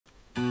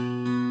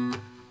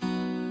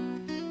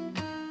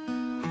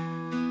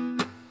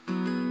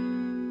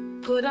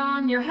Put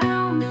on your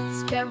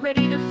helmets, get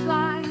ready to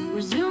fly. We're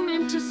zooming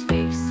into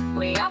space,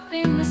 way up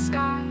in the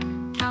sky.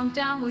 Count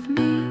down with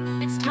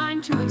me, it's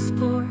time to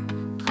explore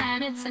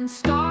planets and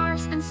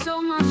stars and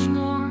so much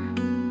more.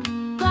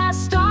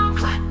 Blast off,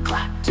 clap,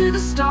 clap, to the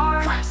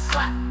stars. Clap,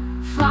 clap.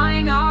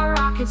 Flying our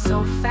rocket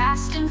so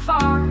fast and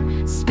far.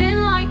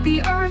 Spin like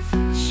the earth,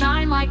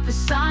 shine like the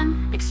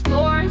sun.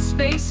 Exploring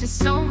space is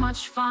so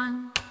much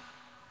fun.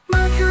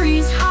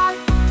 Mercury's hot,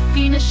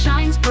 Venus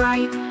shines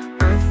bright.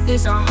 Earth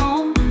is our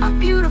home, a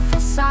beautiful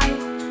sight.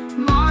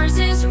 Mars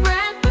is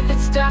red with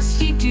its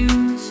dusty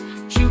dunes.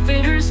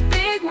 Jupiter's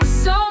big with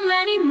so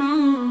many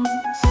moons.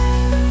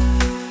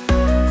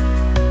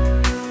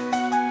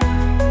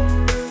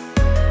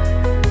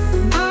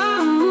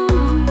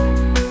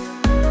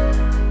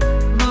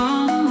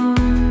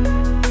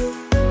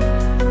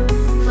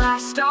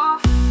 Blast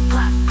off,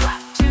 clap,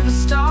 clap, to the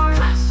stars.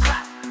 Clap,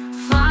 clap.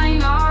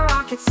 Flying our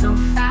rocket so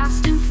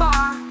fast and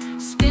far.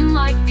 Spin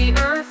like the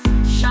earth,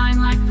 shine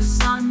like the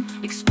sun.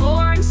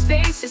 Exploring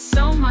space is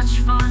so much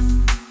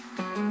fun.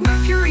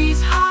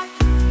 Mercury's hot,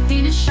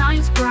 Venus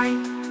shines bright.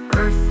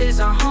 Earth is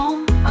our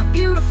home, a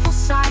beautiful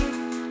sight.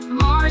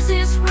 Mars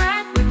is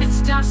red with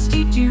its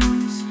dusty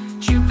dunes.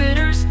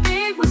 Jupiter's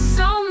big with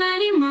so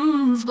many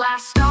moons.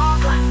 Blast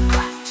off, clap,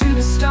 clap, to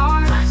the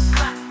stars. Clap,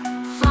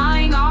 clap.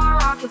 Flying our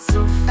rocket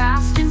so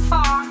fast and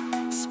far.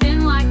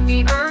 Spin like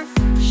the earth,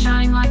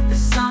 shine like the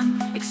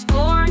sun.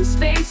 Exploring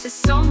space is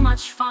so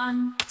much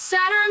fun.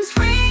 Saturn's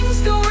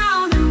rings go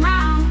round and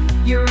round.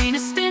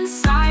 Uranus spins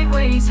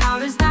sideways, how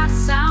does that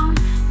sound?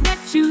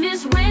 Neptune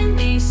is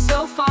windy,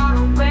 so far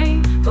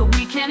away, but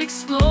we can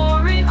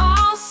explore it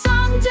all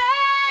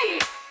someday.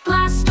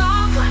 Blast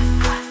off,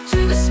 clap, clap,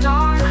 to the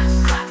stars.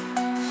 Clap,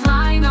 clap.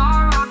 Flying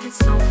our rocket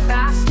so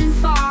fast and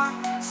far.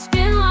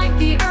 Spin like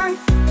the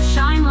earth,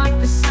 shine like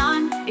the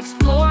sun.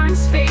 Exploring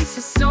space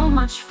is so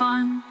much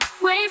fun.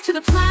 Wave to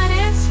the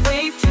planets,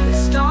 wave to the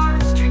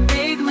stars. Dream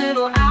big,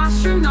 little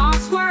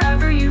astronauts,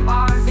 wherever you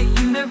are. The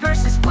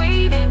universe is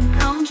waiting,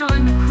 come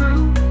join the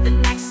crew. The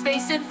next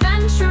space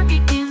adventure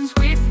begins.